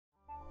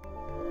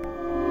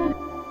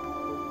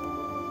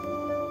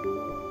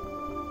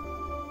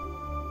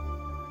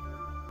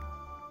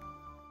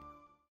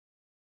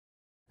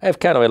I have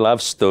kind of a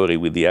love story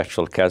with the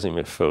actual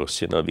Casimir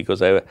force, you know,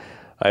 because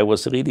I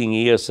was reading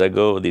years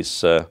ago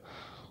this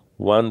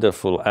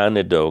wonderful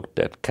anecdote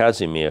that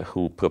Casimir,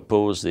 who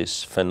proposed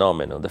this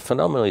phenomenon. The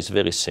phenomenon is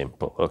very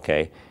simple,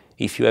 okay?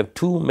 If you have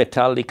two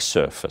metallic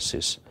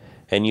surfaces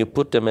and you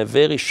put them a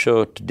very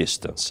short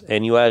distance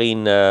and you are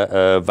in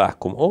a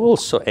vacuum,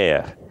 also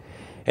air,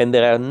 and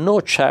there are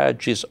no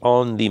charges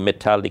on the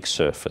metallic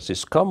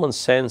surfaces, common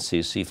sense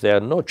is if there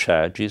are no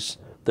charges,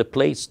 the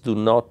plates do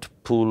not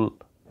pull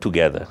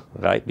together,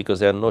 right? Because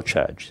there are no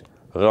charges.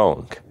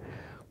 Wrong.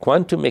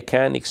 Quantum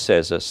mechanics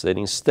says us that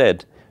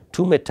instead,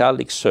 two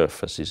metallic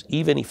surfaces,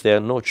 even if there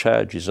are no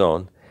charges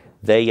on,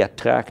 they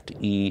attract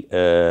each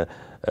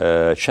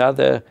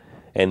other,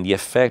 and the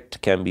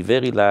effect can be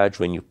very large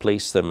when you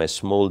place them at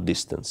small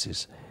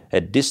distances.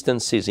 At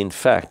distances, in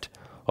fact,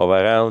 of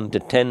around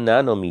 10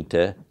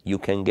 nanometer, you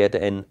can get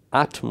an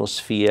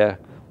atmosphere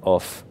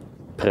of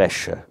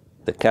pressure,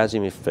 the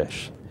Casimir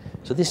pressure.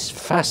 So this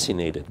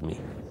fascinated me.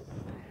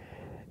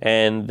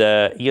 And,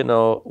 you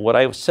know, what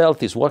I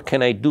felt is, what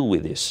can I do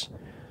with this?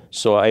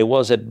 So I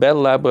was at Bell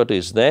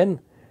Laboratories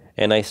then,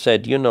 and I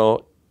said, you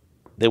know,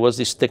 there was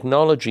this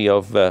technology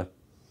of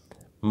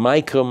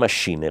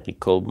micromachinery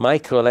called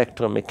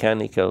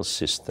microelectromechanical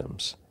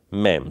systems,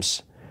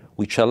 MEMS,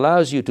 which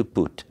allows you to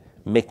put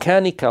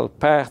mechanical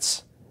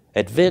parts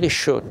at very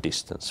short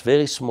distance,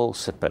 very small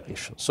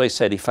separation. So I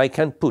said, if I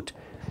can put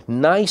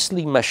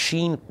nicely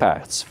machined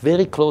parts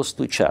very close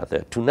to each other,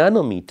 to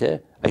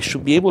nanometer, I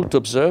should be able to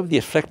observe the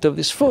effect of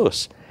this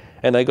force.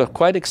 And I got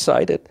quite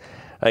excited.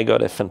 I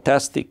got a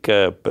fantastic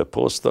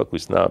postdoc who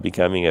is now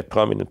becoming a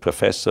prominent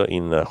professor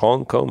in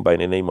Hong Kong by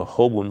the name of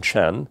Ho-Boon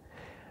Chan.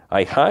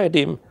 I hired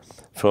him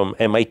from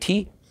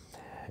MIT,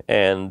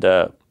 and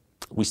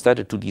we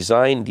started to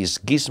design this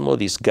gizmo,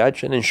 this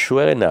gadget, and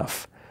sure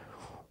enough,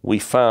 we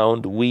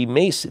found we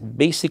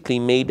basically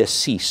made a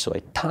seesaw,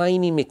 a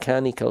tiny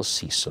mechanical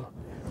seesaw,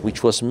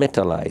 which was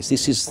metallized.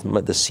 This is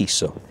the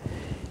seesaw.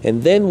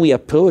 And then we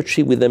approached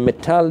it with a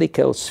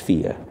metallical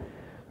sphere.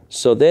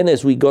 So then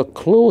as we got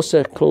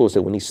closer,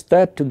 when it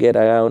started to get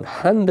around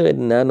 100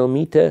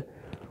 nanometer,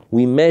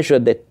 we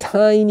measured the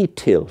tiny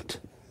tilt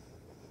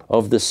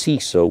of the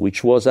seesaw,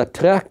 which was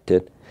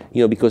attracted,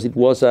 you know, because it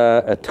was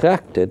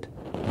attracted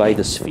by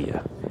the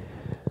sphere.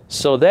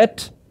 So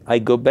that, I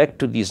go back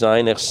to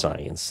designer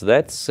science.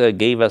 That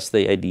gave us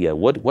the idea,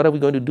 what are we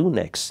going to do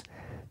next?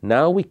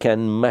 Now we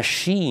can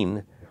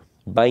machine,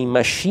 by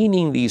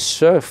machining these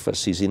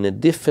surfaces in a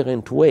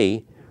different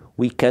way,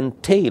 we can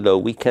tailor,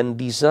 we can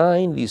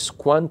design these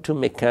quantum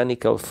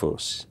mechanical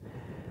forces.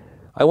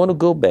 I want to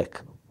go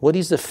back. What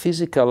is the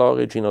physical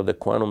origin of the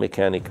quantum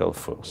mechanical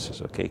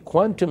forces? Okay,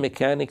 quantum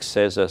mechanics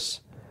says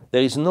us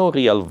there is no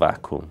real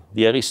vacuum.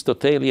 The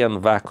Aristotelian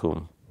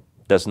vacuum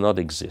does not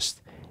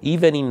exist.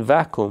 Even in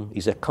vacuum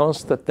is a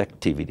constant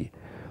activity.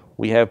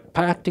 We have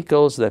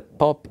particles that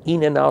pop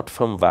in and out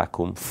from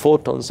vacuum,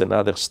 photons and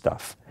other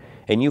stuff.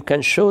 And you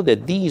can show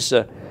that these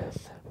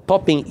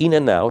popping in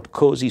and out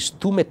causes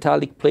two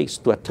metallic plates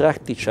to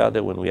attract each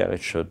other when we are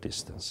at short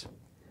distance.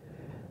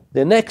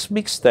 The next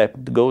big step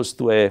goes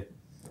to a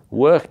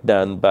work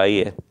done by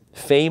a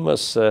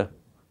famous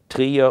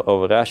trio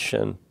of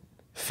Russian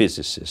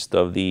physicists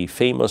of the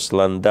famous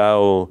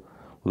Landau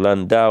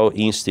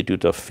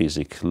Institute of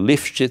Physics,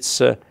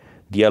 Lifshitz,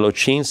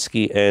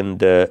 Dialochinsky, and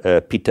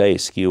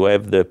Pitaevsky, who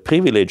have the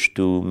privilege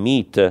to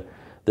meet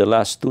the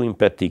last two in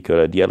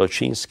particular,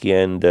 Dialochinsky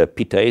and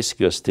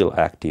Pitaevsky, are still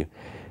active.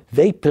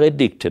 They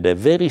predicted a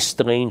very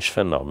strange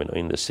phenomenon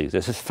in the 60s.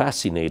 This has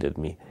fascinated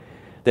me.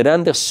 That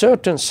under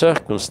certain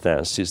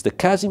circumstances, the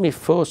Casimir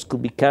force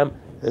could become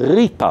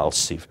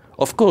repulsive.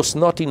 Of course,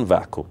 not in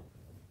vacuum.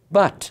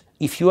 But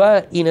if you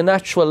are in an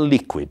actual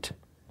liquid,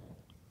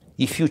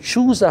 if you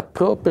choose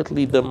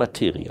appropriately the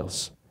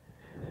materials,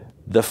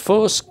 the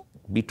force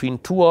between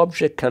two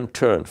objects can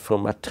turn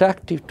from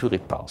attractive to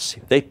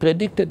repulsive. They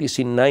predicted this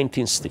in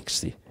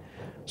 1960.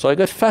 So I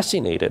got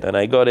fascinated, and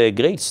I got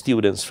great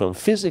students from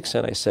physics,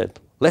 and I said,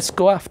 let's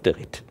go after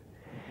it.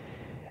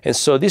 And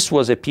so this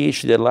was a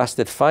PhD that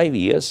lasted 5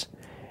 years,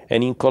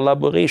 and in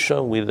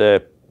collaboration with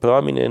a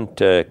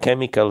prominent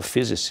chemical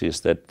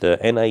physicist at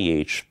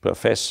NIH,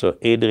 Professor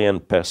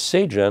Adrian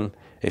Persegian,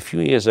 a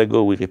few years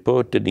ago we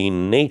reported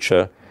in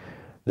Nature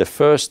the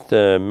first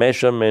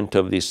measurement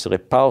of this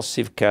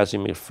repulsive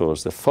Casimir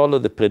force that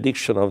followed the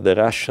prediction of the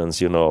Russians,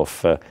 you know,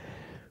 of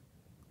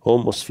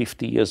almost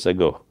 50 years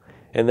ago.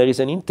 And there is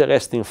an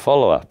interesting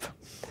follow-up.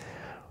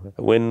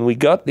 When we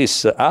got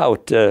this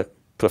out,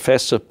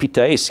 Professor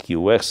Pitaevsky,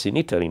 who works in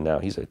Italy now,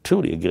 he's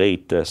truly a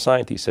great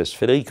scientist, says,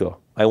 Federico,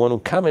 I want to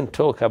come and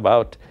talk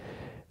about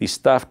this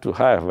stuff to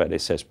Harvard. He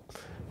says,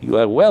 you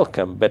are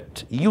welcome,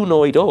 but you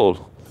know it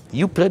all.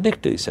 You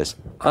predicted. He says,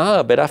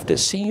 but after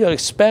seeing your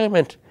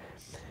experiment,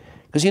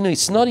 because, you know,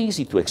 it's not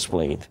easy to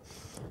explain.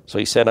 So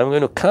he said, I'm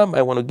going to come,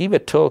 I want to give a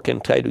talk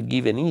and try to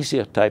give an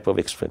easier type of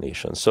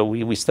explanation. So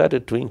we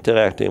started to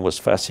interact, and it was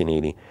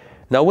fascinating.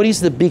 Now, what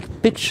is the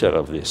big picture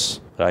of this?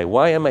 Right?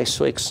 Why am I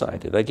so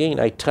excited? Again,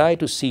 I try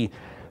to see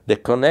the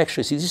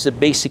connection. See, this is a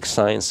basic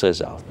science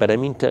result, but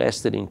I'm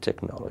interested in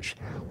technology.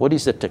 What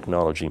is the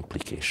technology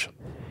implication?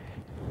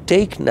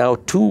 Take now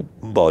two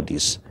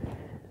bodies.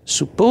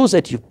 Suppose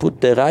that you put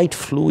the right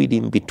fluid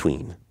in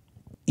between.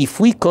 If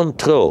we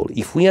control,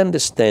 if we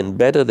understand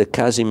better the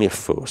Casimir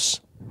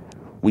force,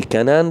 we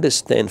can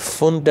understand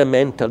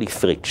fundamentally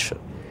friction.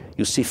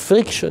 You see,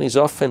 friction is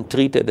often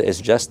treated as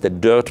just a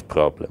dirt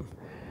problem.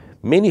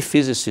 Many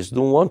physicists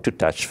don't want to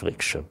touch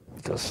friction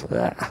because,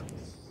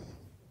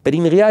 But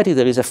in reality,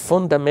 there is a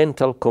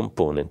fundamental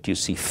component. You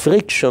see,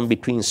 friction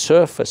between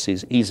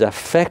surfaces is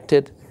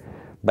affected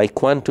by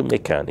quantum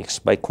mechanics,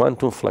 by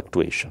quantum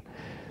fluctuation.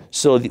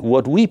 So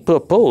what we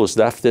proposed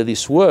after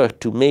this work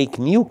to make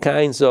new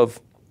kinds of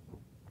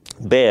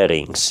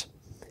bearings,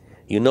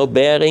 you know,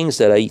 bearings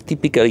that are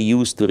typically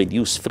used to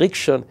reduce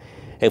friction,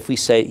 if we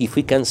say if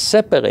we can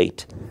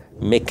separate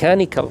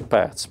mechanical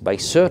parts by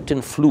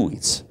certain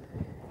fluids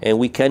and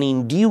we can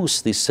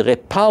induce this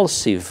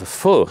repulsive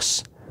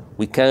force,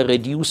 we can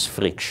reduce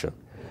friction.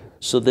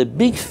 So the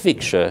big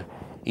picture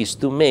is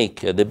to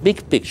make, in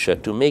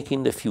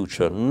the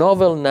future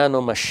novel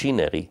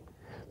nanomachinery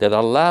that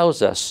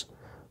allows us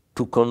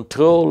to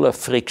control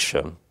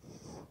friction,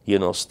 you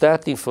know,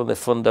 starting from the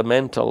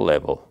fundamental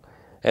level.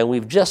 And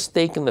we've just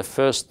taken the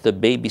first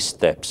baby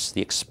steps.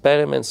 The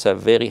experiments are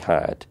very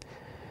hard.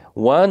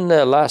 One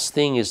last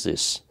thing is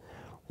this.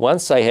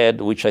 Once I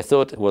had, which I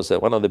thought was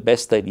one of the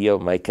best ideas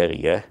of my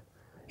career,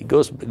 it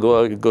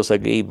goes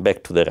again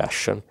back to the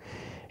Russian.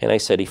 And I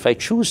said, if I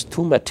choose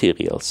two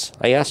materials,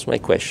 I asked my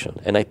question,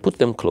 and I put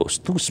them close,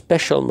 two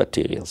special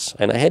materials.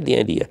 And I had the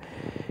idea,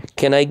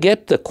 can I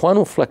get the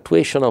quantum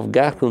fluctuation of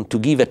Garton to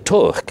give a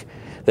torque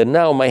that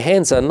now my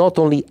hands are not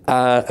only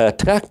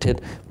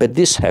attracted, but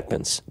this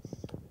happens.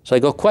 So I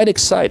got quite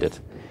excited.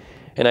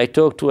 And I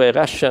talked to a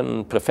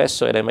Russian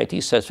professor at MIT,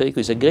 said, Federico,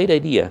 it's a great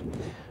idea.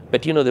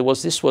 But you know,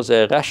 this was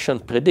a Russian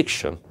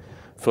prediction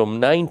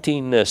from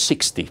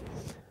 1960.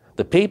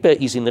 The paper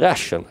is in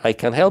Russian. I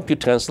can help you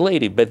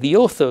translate it, but the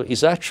author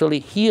is actually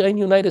here in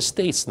the United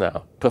States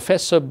now,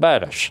 Professor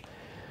Barash.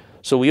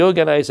 So we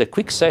organized a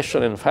quick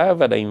session in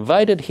Harvard. I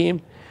invited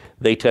him.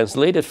 They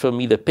translated for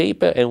me the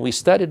paper, and we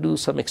started to do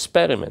some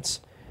experiments.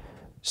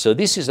 So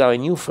this is our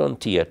new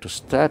frontier, to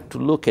start to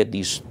look at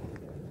these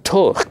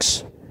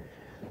torques.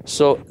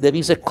 So there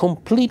is a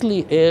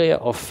completely area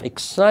of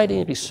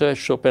exciting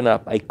research open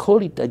up. I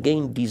call it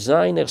again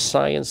designer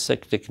science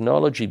and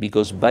technology,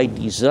 because by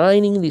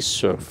designing these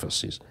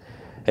surfaces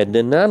at the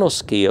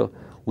nanoscale,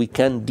 we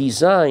can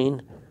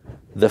design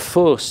the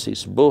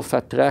forces, both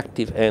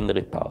attractive and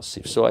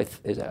repulsive. So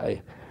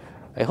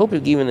I hope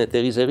you've given it,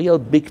 there is a real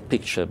big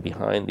picture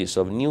behind this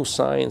of new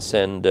science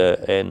and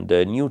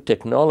new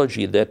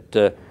technology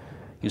that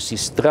you see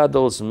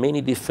straddles many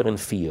different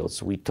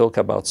fields. We talk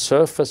about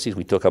surfaces,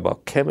 we talk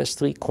about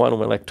chemistry, quantum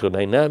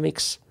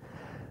electrodynamics,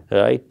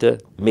 right?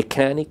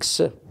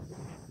 Mechanics,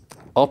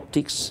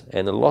 optics,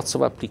 and lots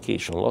of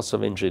application, lots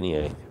of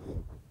engineering.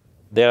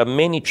 There are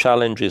many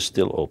challenges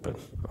still open,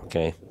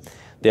 okay?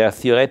 There are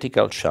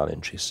theoretical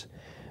challenges.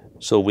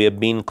 So we have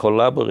been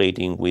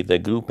collaborating with a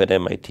group at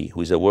MIT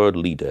who is a world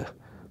leader,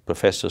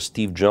 Professor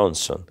Steve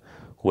Johnson,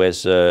 who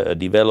has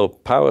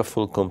developed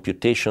powerful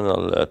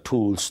computational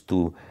tools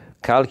to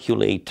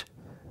calculate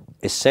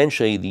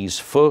essentially these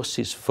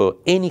forces for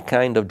any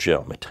kind of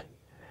geometry.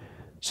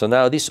 So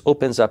now this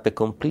opens up a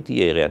complete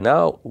area.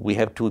 Now we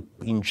have to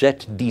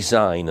inject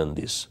design on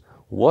this.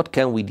 What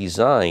can we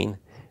design?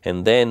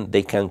 And then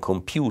they can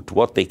compute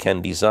what they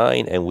can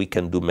design, and we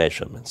can do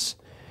measurements.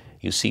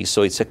 You see,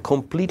 so it's a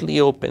completely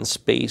open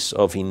space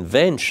of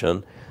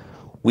invention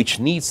which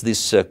needs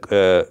this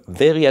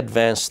very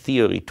advanced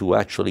theory to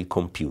actually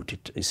compute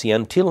it. You see,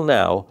 until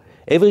now,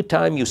 every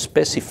time you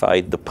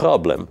specified the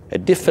problem, a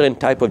different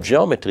type of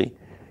geometry,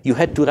 you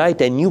had to write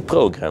a new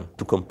program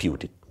to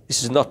compute it.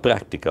 This is not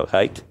practical,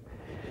 right?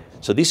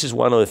 So this is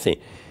one of the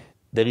things.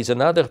 There is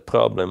another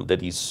problem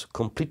that is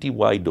completely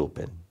wide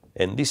open,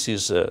 and this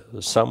is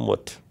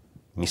somewhat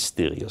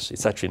mysterious.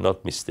 It's actually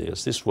not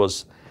mysterious. This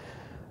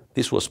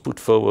was put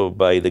forward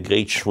by the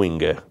great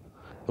Schwinger,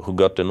 who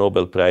got the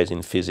Nobel Prize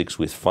in Physics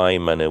with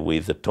Feynman and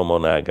with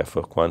Tomonaga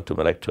for quantum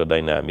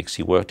electrodynamics.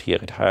 He worked here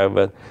at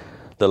Harvard.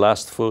 The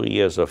last 4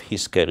 years of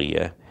his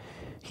career,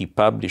 he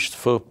published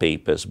 4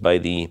 papers by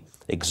the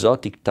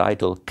exotic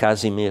title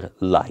Casimir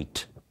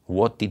light.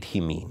 What did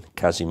he mean,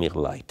 Casimir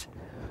light?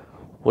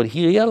 What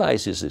he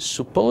realizes is,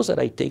 suppose that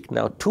I take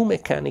now 2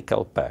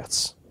 mechanical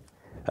parts.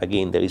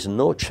 Again, there is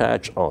no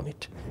charge on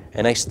it.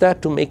 And I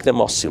start to make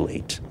them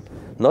oscillate.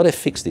 Not a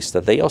fixed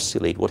distance, they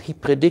oscillate. What he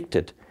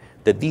predicted,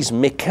 that these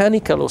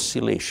mechanical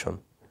oscillation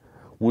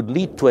would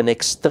lead to an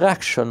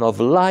extraction of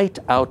light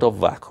out of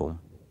vacuum.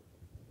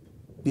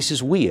 This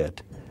is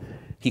weird.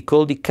 He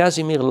called it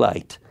Casimir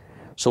light.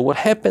 So what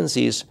happens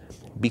is,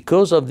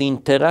 because of the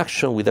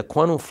interaction with the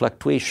quantum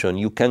fluctuation,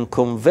 you can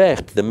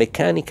convert the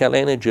mechanical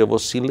energy of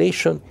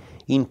oscillation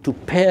into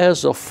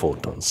pairs of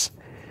photons.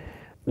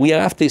 We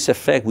are after this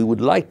effect. We would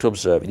like to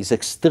observe it. It's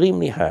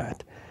extremely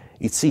hard.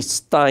 It's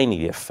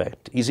tiny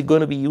effect. Is it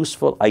going to be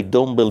useful? I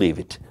don't believe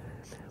it.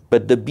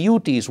 But the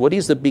beauty is, what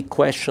is the big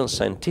question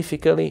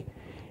scientifically,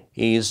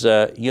 is,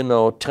 you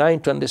know,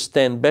 trying to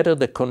understand better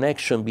the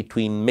connection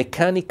between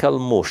mechanical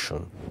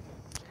motion,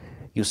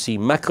 you see,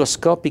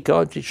 macroscopic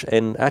objects,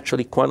 and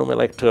actually quantum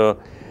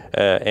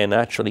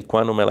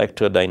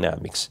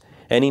electrodynamics.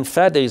 And in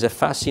fact, there is a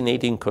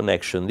fascinating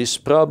connection. This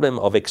problem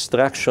of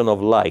extraction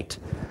of light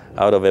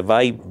out of a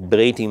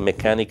vibrating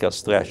mechanical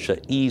structure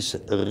is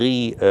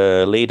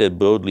related,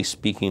 broadly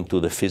speaking, to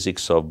the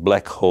physics of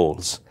black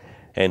holes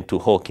and to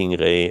Hawking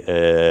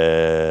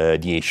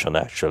radiation,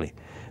 actually.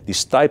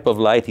 This type of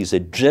light is a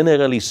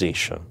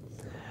generalization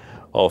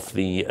of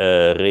the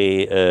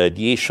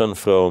radiation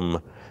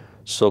from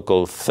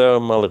so-called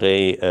thermal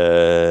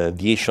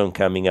radiation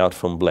coming out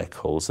from black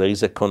holes. There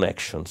is a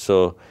connection.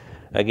 So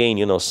again,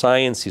 you know,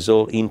 science is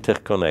all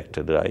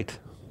interconnected, right?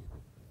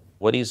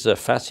 What is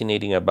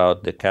fascinating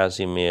about the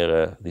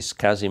Casimir, this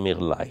Casimir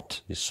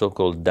light, this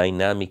so-called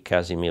dynamic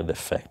Casimir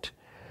effect,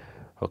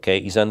 okay,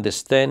 is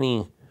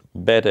understanding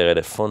better at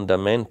a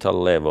fundamental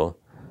level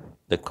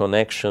the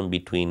connection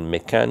between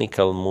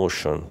mechanical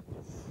motion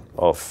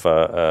of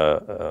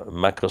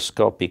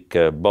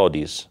macroscopic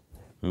bodies,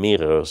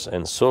 mirrors,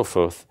 and so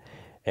forth,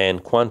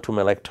 and quantum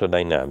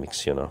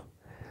electrodynamics, you know.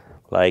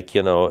 Like,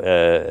 you know,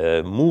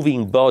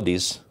 moving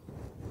bodies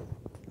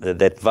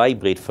that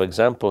vibrate, for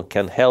example,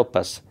 can help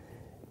us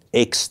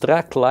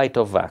extract light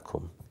of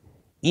vacuum,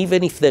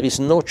 even if there is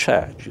no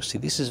charge. You see,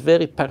 this is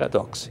very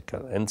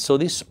paradoxical. And so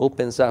this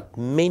opens up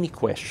many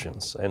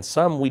questions, and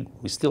some we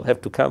still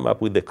have to come up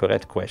with the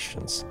correct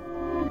questions.